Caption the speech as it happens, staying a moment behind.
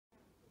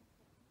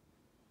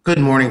Good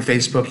morning,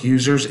 Facebook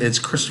users. It's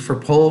Christopher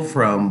Pohl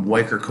from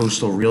Wyker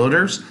Coastal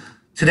Realtors.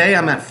 Today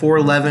I'm at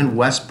 411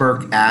 West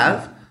Burk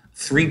Ave,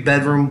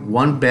 3-bedroom,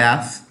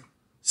 1-bath,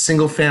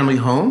 single-family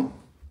home.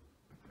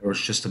 There was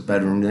just a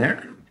bedroom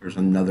there. There's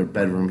another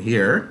bedroom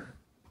here.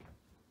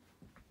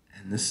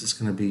 And this is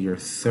going to be your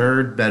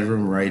third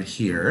bedroom right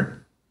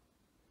here.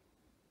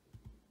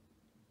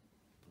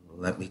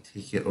 Let me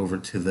take you over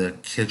to the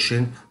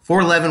kitchen.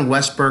 411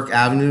 West Burk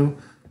Avenue,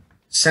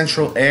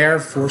 central air,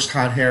 forced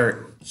hot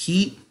air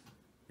heat.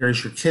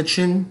 Here's your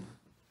kitchen.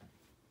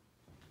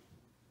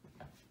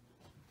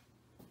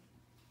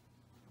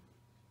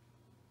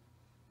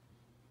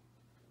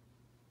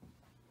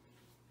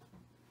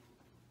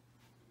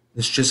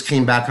 This just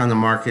came back on the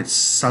market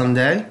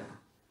Sunday.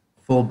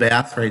 Full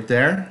bath right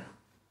there.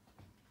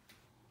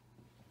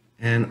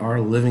 And our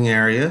living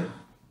area.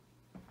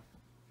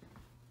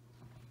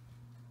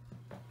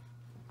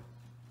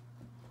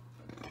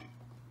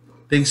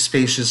 Big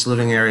spacious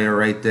living area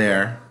right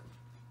there.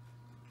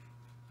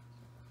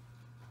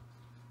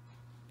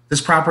 This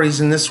property is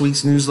in this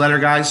week's newsletter,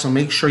 guys, so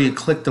make sure you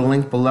click the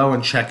link below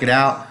and check it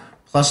out.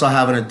 Plus, I'll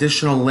have an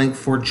additional link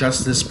for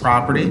just this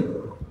property.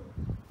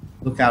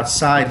 Look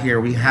outside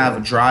here. We have a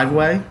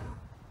driveway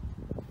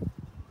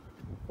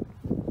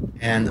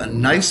and a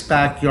nice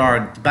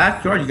backyard. The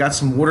backyard, you got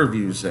some water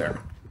views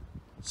there.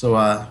 So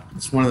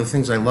it's one of the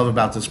things I love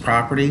about this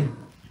property.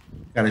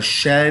 Got a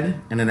shed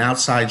and an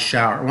outside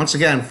shower. Once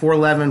again,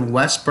 411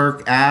 West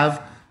Burk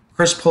Ave,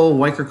 Chris Pohl,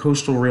 Wyker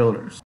Coastal Realtors.